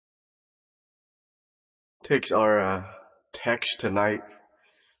Takes our text tonight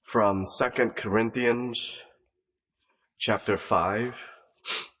from 2 Corinthians chapter 5,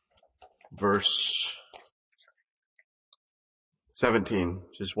 verse 17.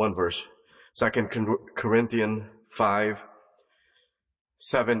 Just one verse. 2 Corinthians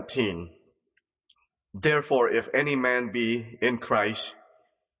 5:17. Therefore, if any man be in Christ,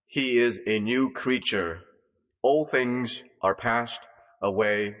 he is a new creature. All things are passed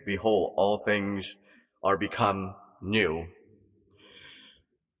away. Behold, all things are become new.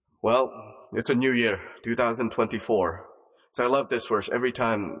 Well, it's a new year, 2024. So I love this verse. Every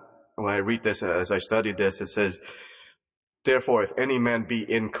time when I read this, as I study this, it says, therefore, if any man be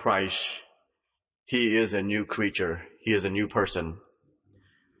in Christ, he is a new creature. He is a new person.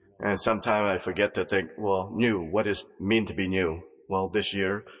 And sometimes I forget to think, well, new, what does it mean to be new? Well, this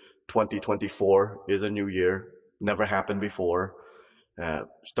year, 2024, is a new year. Never happened before.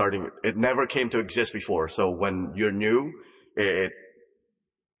 It never came to exist before. So when you're new,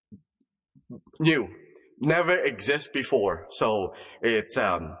 new, never exists before. So it's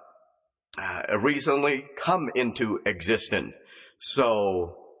recently come into existence.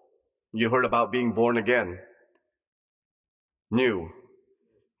 So you heard about being born again. New.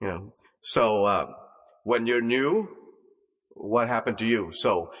 So when you're new, what happened to you?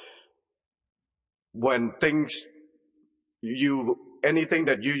 So when anything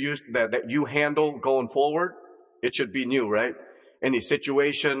that you use, that you handle going forward, it should be new, right? Any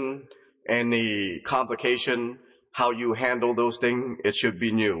situation, any complication, how you handle those things, it should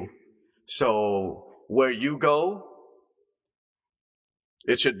be new. So where you go,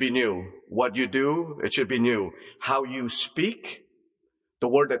 it should be new. What you do, it should be new. How you speak, the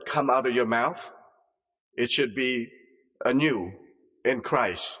word that come out of your mouth, it should be anew in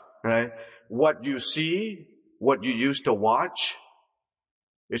Christ, right? What you see, what you used to watch,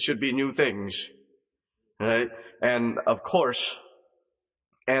 it should be new things, right? And of course,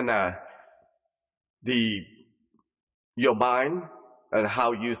 your mind and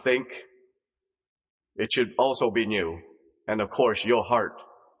how you think, it should also be new. And of course, your heart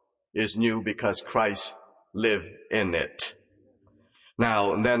is new because Christ lived in it.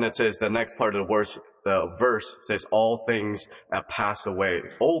 Now, and then it says, the next part of the verse says, all things have passed away.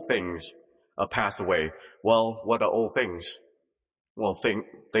 All things are passed away. Well, what are old things? Well,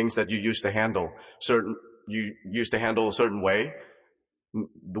 things that you used to handle. You used to handle a certain way.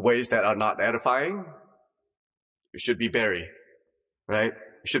 The ways that are not edifying, it should be buried, right?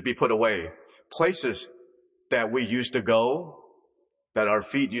 It should be put away. Places that we used to go, that our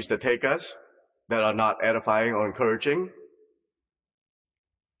feet used to take us, that are not edifying or encouraging,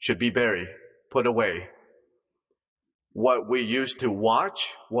 should be buried, put away. What we used to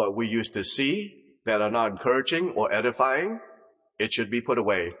watch, what we used to see that are not encouraging or edifying, it should be put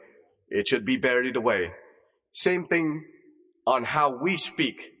away. It should be buried away. Same thing on how we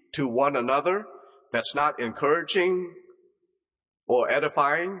speak to one another that's not encouraging or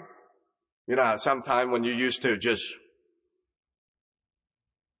edifying. Sometime when you used to just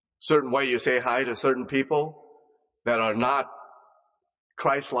certain way you say hi to certain people that are not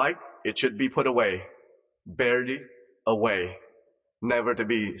Christ-like, it should be put away, buried away, never to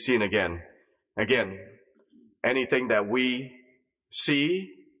be seen again. Again, anything that we see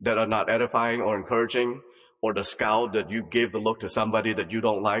that are not edifying or encouraging, or the scowl that you give the look to somebody that you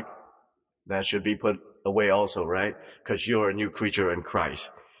don't like, that should be put away also, right? Because you're a new creature in Christ.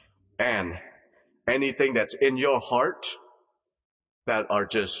 And anything that's in your heart that are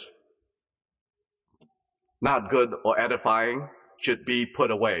just not good or edifying should be put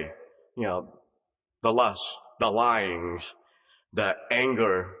away. The lust, the lyings, the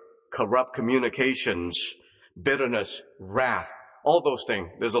anger, corrupt communications, bitterness, wrath, all those things.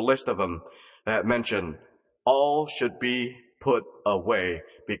 There's a list of them that mention. All should be put away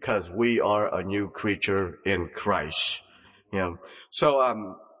because we are a new creature in Christ. So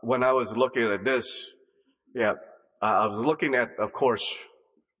when I was looking at this, I was looking at, of course,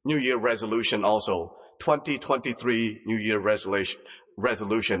 New Year resolution also. 2023 New Year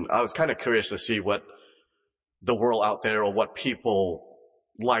resolution. I was kind of curious to see what the world out there or what people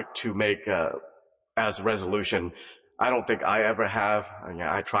like to make as resolution. I don't think I ever have.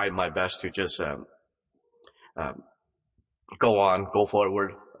 I tried my best to just go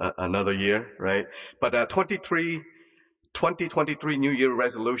forward another year, right? But 2023 New Year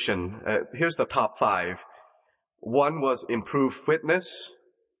resolution, here's the top 5. One was improve fitness.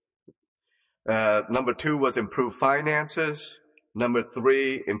 Number 2 was improve finances. Number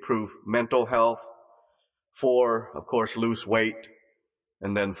 3, improve mental health. 4, of course, lose weight.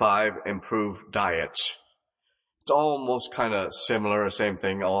 And then 5, improve diets. It's almost kind of similar, same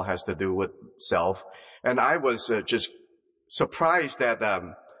thing, all has to do with self. And I was just surprised that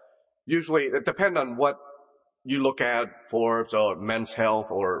usually it depends on what you look at, Forbes or Men's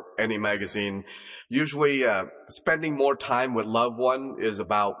Health or any magazine. Usually spending more time with loved one is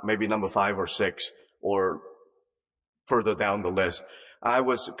about maybe number 5 or 6 or further down the list. I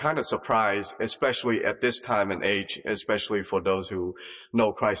was kind of surprised, especially at this time and age, especially for those who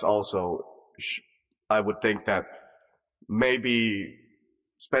know Christ also. I would think that maybe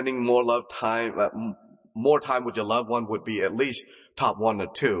spending more time with your loved one would be at least top 1 or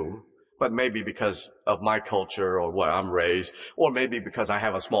 2. But maybe because of my culture or where I'm raised, or maybe because I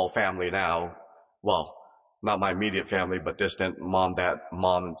have a small family now. Well, not my immediate family, but distant mom, dad,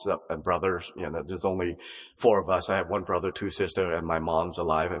 mom and brothers. You know, there's only 4 of us. I have 1 brother, 2 sisters, and my mom's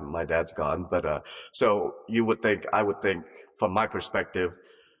alive and my dad's gone. But, so I would think from my perspective,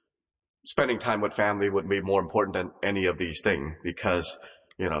 spending time with family would be more important than any of these things because,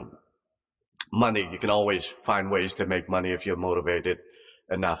 you know, money, you can always find ways to make money if you're motivated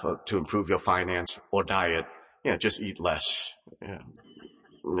enough to improve your finance or diet. You know, just eat less. Yeah,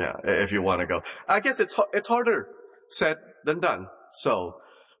 if you want to go. I guess it's harder said than done. So,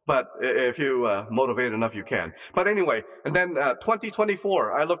 but if you motivate enough, you can. But anyway, and then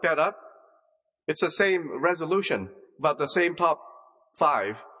 2024, I looked that up. It's the same resolution, about the same top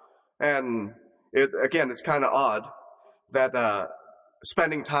 5. And it's kind of odd that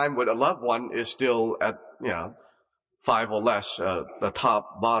spending time with a loved one is still at, 5 or less, the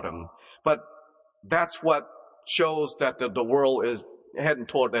bottom. But that's what shows that the world is heading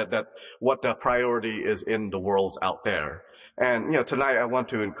toward that what the priority is in the worlds out there. And, tonight I want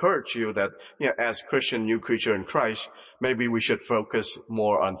to encourage you that, as Christian new creature in Christ, maybe we should focus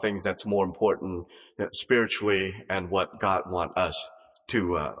more on things that's more important spiritually and what God wants us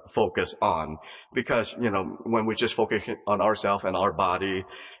to focus on. Because, when we just focus on ourselves and our body,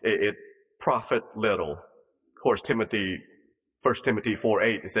 it profit little. Of course, 1 Timothy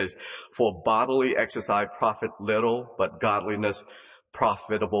 4:8, it says, "For bodily exercise profit little, but godliness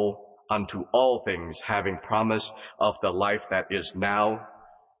profitable unto all things, having promise of the life that is now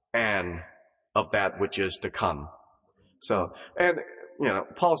and of that which is to come." So, and,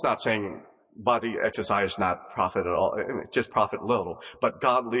 Paul's not saying body exercise not profit at all, just profit little, but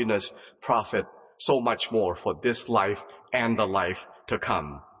godliness profit so much more for this life and the life to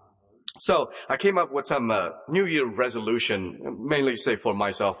come. So I came up with some New Year resolution, mainly say for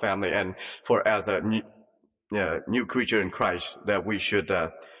myself, family, and for as a new creature in Christ that we should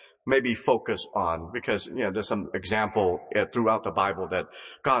maybe focus on, because there's some example throughout the Bible that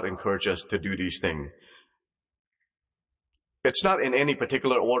God encourages us to do these things. It's not in any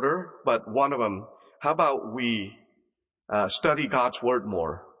particular order, but one of them, how about we study God's Word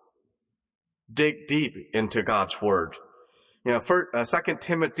more? Dig deep into God's Word. 2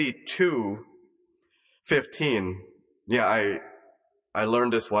 Timothy 2:15. I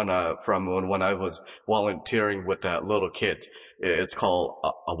learned this one from when I was volunteering with little kids. It's called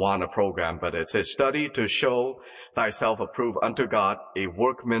Awana program, but it says, "Study to show thyself approved unto God, a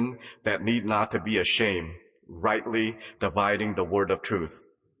workman that need not to be ashamed, rightly dividing the word of truth."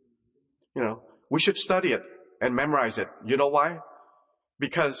 We should study it and memorize it. You know why?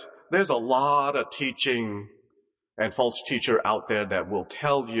 Because there's a lot of teaching and false teacher out there that will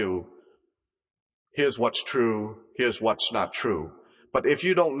tell you, here's what's true, here's what's not true. But if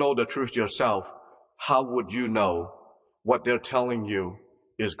you don't know the truth yourself, how would you know what they're telling you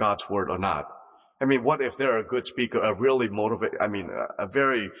is God's word or not? I mean, what if they're a good speaker, a really a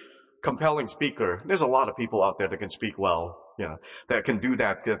very compelling speaker? There's a lot of people out there that can speak well, that can do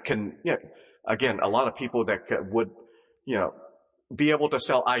that can, again, a lot of people that would, be able to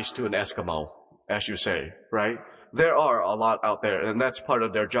sell ice to an Eskimo, as you say, right? There are a lot out there, and that's part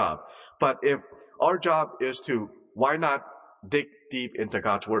of their job. But if our job is why not dig deep into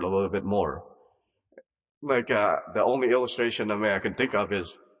God's word a little bit more? Like, the only illustration I can think of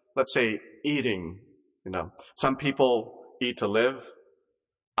is, let's say, eating. Some people eat to live.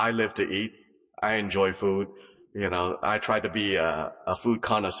 I live to eat. I enjoy food. I try to be a food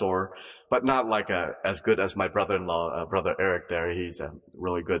connoisseur, but not like as good as my brother-in-law, Brother Eric there. He's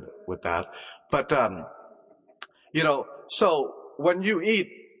really good with that. But, so when you eat,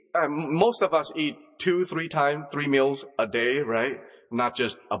 most of us eat 2-3 meals a day, right? Not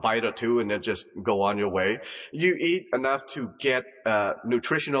just a bite or 2 and then just go on your way. You eat enough to get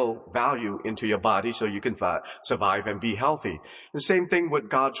nutritional value into your body so you can survive and be healthy. The same thing with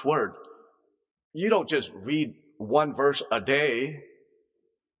God's word. You don't just read 1 verse a day.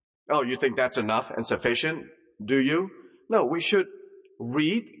 Oh, you think that's enough and sufficient? Do you? No, we should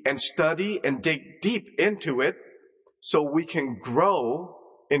read and study and dig deep into it so we can grow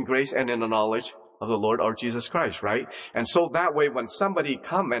in grace and in the knowledge of the Lord our Jesus Christ, right? And so that way, when somebody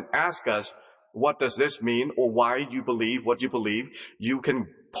come and ask us, what does this mean, or why you believe what you believe, you can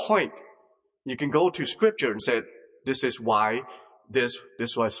go to Scripture and say, this is why, this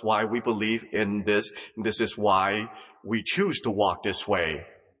was why we believe in this, and this is why we choose to walk this way.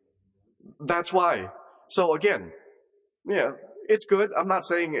 That's why. So again, yeah, it's good. I'm not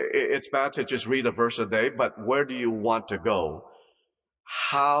saying it's bad to just read a verse a day, but where do you want to go?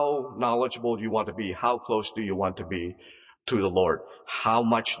 How knowledgeable do you want to be? How close do you want to be to the Lord? How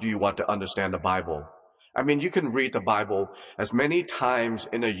much do you want to understand the Bible? I mean, you can read the Bible as many times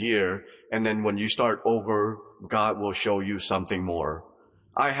in a year, and then when you start over, God will show you something more.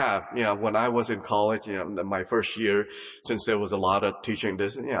 I have, when I was in college, my first year, since there was a lot of teaching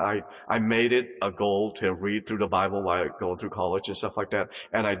this, I made it a goal to read through the Bible while going through college and stuff like that.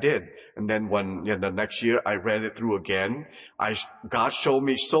 And I did. And then when, the next year I read it through again, God showed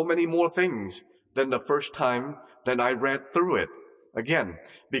me so many more things than the first time that I read through it again,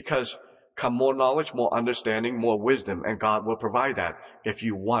 because come more knowledge, more understanding, more wisdom, and God will provide that if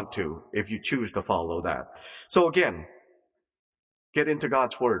you want to, if you choose to follow that. So again, get into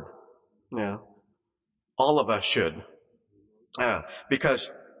God's Word. All of us should. Because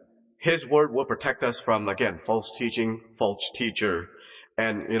His Word will protect us from, again, false teaching, false teacher.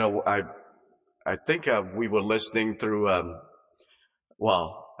 And, I think we were listening through,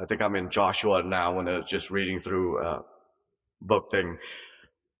 I think I'm in Joshua now when I was just reading through book thing.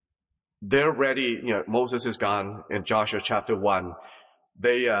 They're ready, Moses is gone in Joshua chapter 1.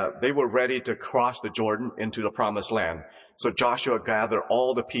 They were ready to cross the Jordan into the promised land. So Joshua gathered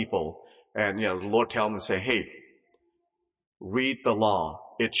all the people, and, the Lord tell them to say, hey, read the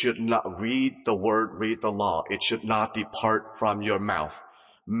law. It should not, read the word, read the law. It should not depart from your mouth.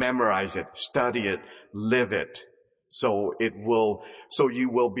 Memorize it, study it, live it. So you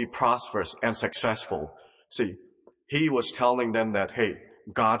will be prosperous and successful. See, He was telling them that, hey,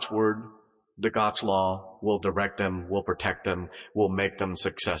 God's word, God's law will direct them, will protect them, will make them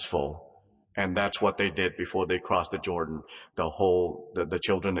successful. And that's what they did before they crossed the Jordan. The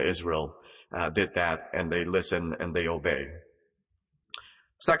children of Israel did that, and they listened and they obeyed.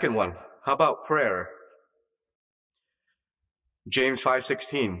 Second one, how about prayer? James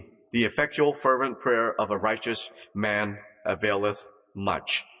 5:16, the effectual fervent prayer of a righteous man availeth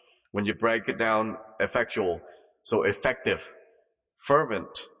much. When you break it down, effectual, so effective. Fervent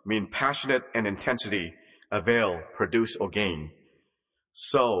mean passionate and intensity, avail, produce or gain.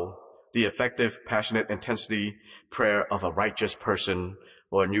 So the effective, passionate intensity prayer of a righteous person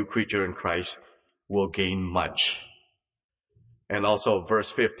or a new creature in Christ will gain much. And also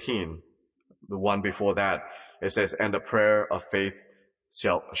verse 15, the one before that, it says, and the prayer of faith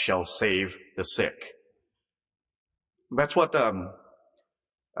shall save the sick. That's what,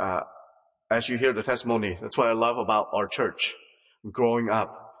 as you hear the testimony, that's what I love about our church. Growing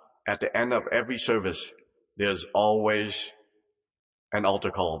up, at the end of every service, there's always an altar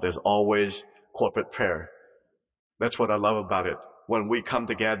call. There's always corporate prayer. That's what I love about it. When we come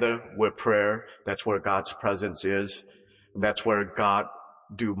together with prayer, that's where God's presence is. That's where God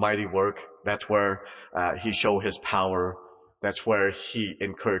do mighty work. That's where He show His power. That's where He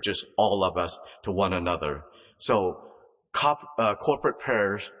encourages all of us to one another. So corporate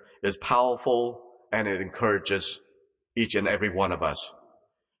prayers is powerful, and it encourages each and every one of us.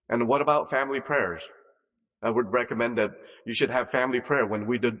 And what about family prayers? I would recommend that you should have family prayer. When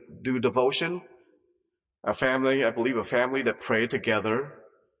we do devotion, I believe a family that pray together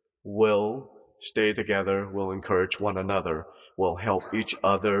will stay together, will encourage one another, will help each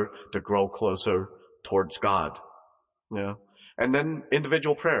other to grow closer towards God. And then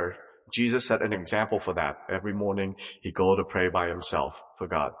individual prayer. Jesus set an example for that. Every morning He go to pray by Himself for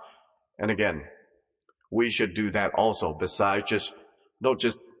God. And again, we should do that also, besides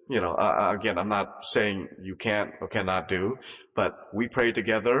again, I'm not saying you can't or cannot do, but we pray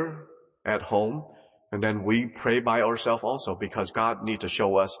together at home, and then we pray by ourselves also, because God needs to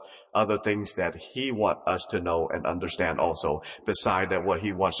show us other things that He wants us to know and understand also, beside that what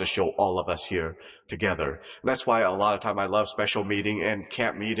He wants to show all of us here together. And that's why a lot of time I love special meeting and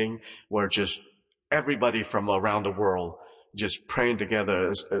camp meeting, where just everybody from around the world just praying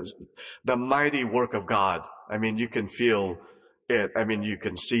together is the mighty work of God. I mean, you can feel it. I mean, you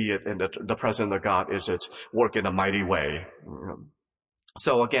can see it, and the presence of God it's work in a mighty way.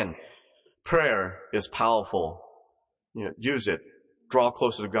 So again, prayer is powerful. Use it. Draw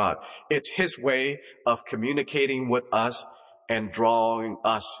closer to God. It's His way of communicating with us and drawing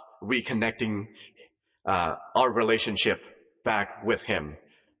us, reconnecting our relationship back with Him.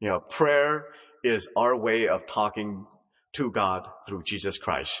 Prayer is our way of talking to God through Jesus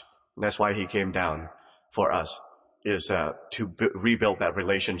Christ. And that's why he came down for us, is to rebuild that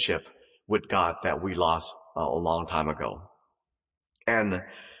relationship with God that we lost a long time ago. And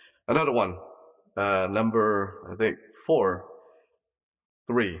another one, number, I think,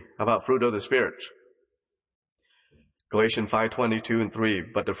 3, about fruit of the Spirit. Galatians 5:22 and 3,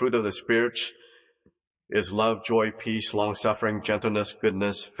 but the fruit of the Spirit is love, joy, peace, long-suffering, gentleness,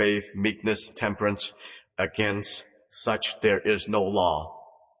 goodness, faith, meekness, temperance. Against such there is no law.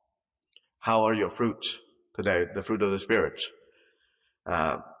 How are your fruits today, the fruit of the Spirit?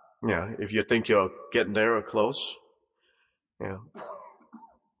 If you think you're getting there or close,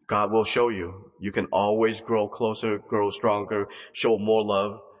 God will show you. You can always grow closer, grow stronger, show more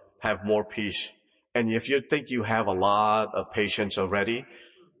love, have more peace. And if you think you have a lot of patience already,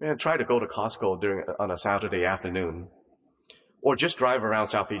 try to go to Costco on a Saturday afternoon, or just drive around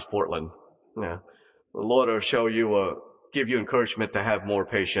Southeast Portland. The Lord will show you, give you encouragement to have more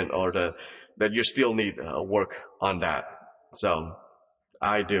patience, or that you still need work on that. So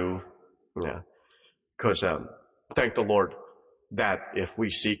I do, because thank the Lord that if we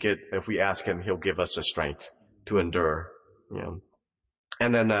seek it, if we ask him, he'll give us the strength to endure.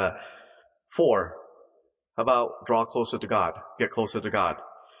 And then 4, about draw closer to God, get closer to God.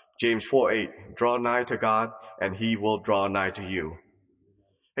 James 4:8, draw nigh to God and he will draw nigh to you.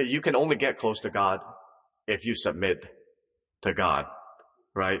 Hey, you can only get close to God if you submit to God,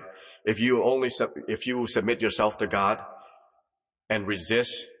 right? If you submit yourself to God and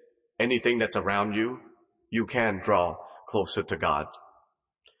resist anything that's around you, you can draw closer to God.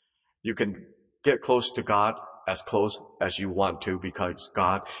 You can get close to God as close as you want to, because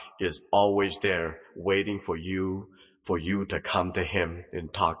God is always there waiting for you to come to him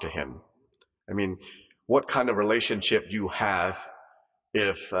and talk to him. I mean, what kind of relationship you have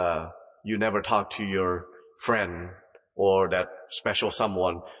if you never talk to your friend or that special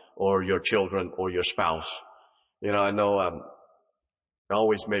someone or your children or your spouse? I know I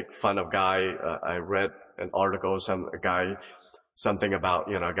always make fun of guy. I read an article, something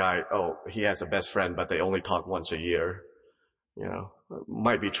about, a guy, he has a best friend, but they only talk once a year.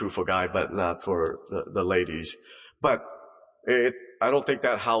 Might be true for guy, but not for the ladies. But I don't think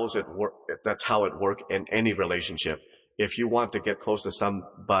that's how it works in any relationship. If you want to get close to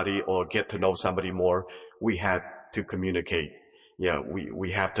somebody or get to know somebody more, we have to communicate.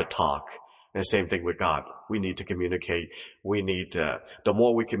 We have to talk. And the same thing with God. We need to communicate. We need, the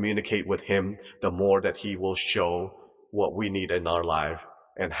more we communicate with him, the more that he will show what we need in our life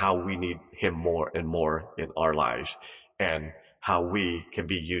and how we need him more and more in our lives, and how we can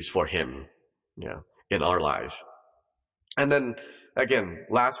be used for him, in our lives. And then again,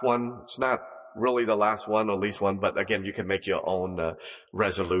 last one, it's not really the last one or least one, but again, you can make your own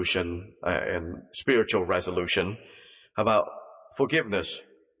resolution and spiritual resolution about forgiveness.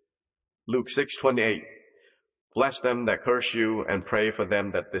 Luke 6:28, bless them that curse you and pray for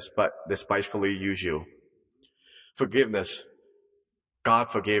them that despitefully use you. Forgiveness.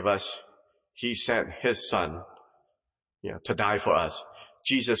 God forgave us. He sent his son, to die for us.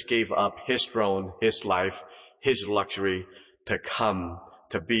 Jesus gave up his throne, his life, his luxury to come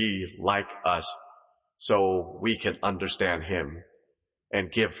to be like us so we can understand him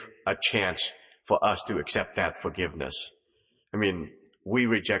and give a chance for us to accept that forgiveness. I mean, we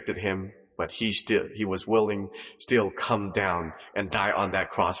rejected him, but he was willing still come down and die on that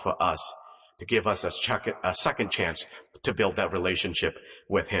cross for us to give us a second chance to build that relationship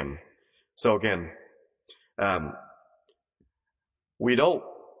with him. So again,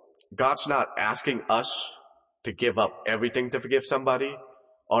 God's not asking us to give up everything to forgive somebody.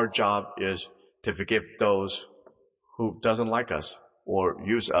 Our job is to forgive those who doesn't like us or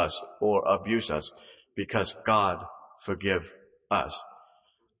use us or abuse us, because God forgive us.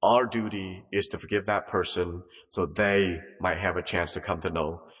 Our duty is to forgive that person so they might have a chance to come to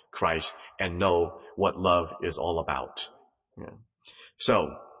know Christ and know what love is all about.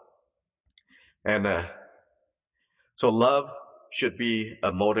 So love should be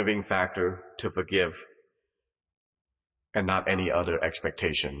a motivating factor to forgive and not any other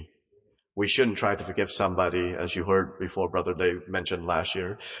expectation. We shouldn't try to forgive somebody, as you heard before Brother Dave mentioned last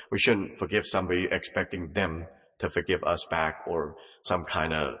year. We shouldn't forgive somebody expecting them to forgive us back, or some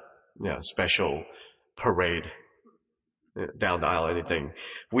kind of special parade down the aisle, anything.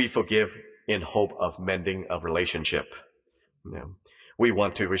 We forgive in hope of mending a relationship. We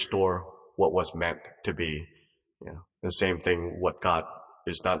want to restore what was meant to be. The same thing what God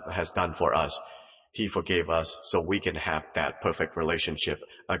has done for us. He forgave us so we can have that perfect relationship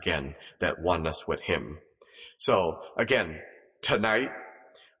again, that oneness with him. So again, tonight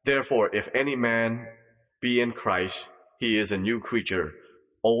Therefore, if any man be in Christ, he is a new creature.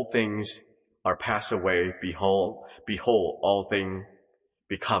 Old things are passed away. Behold, all things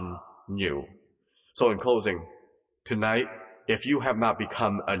become new. So in closing, tonight, if you have not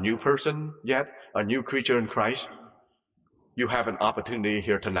become a new person yet, a new creature in Christ, you have an opportunity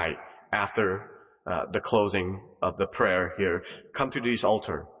here tonight after the closing of the prayer here. Come to this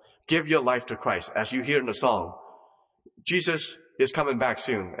altar. Give your life to Christ. As you hear in the song, Jesus is coming back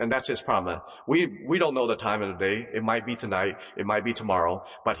soon, and that's his promise. We don't know the time of the day. It might be tonight, it might be tomorrow,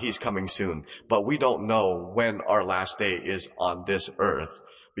 but he's coming soon. But we don't know when our last day is on this earth,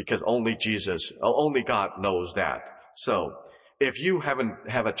 because only God knows that. So, if you haven't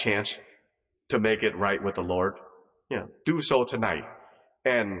have a chance to make it right with the Lord, do so tonight.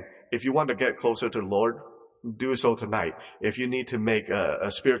 And if you want to get closer to the Lord, do so tonight. If you need to make a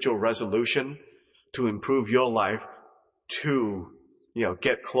spiritual resolution to improve your life, to,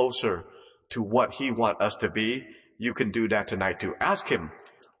 get closer to what he wants us to be, you can do that tonight too. Ask him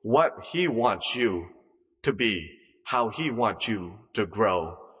what he wants you to be, how he wants you to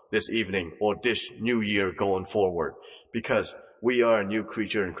grow this evening or this new year going forward, because we are a new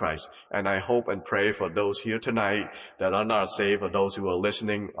creature in Christ. And I hope and pray for those here tonight that are not saved, or those who are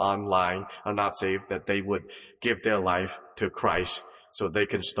listening online are not saved, that they would give their life to Christ so they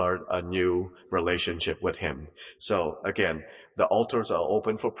can start a new relationship with him. So again, the altars are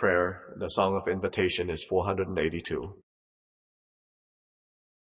open for prayer. The song of invitation is 482.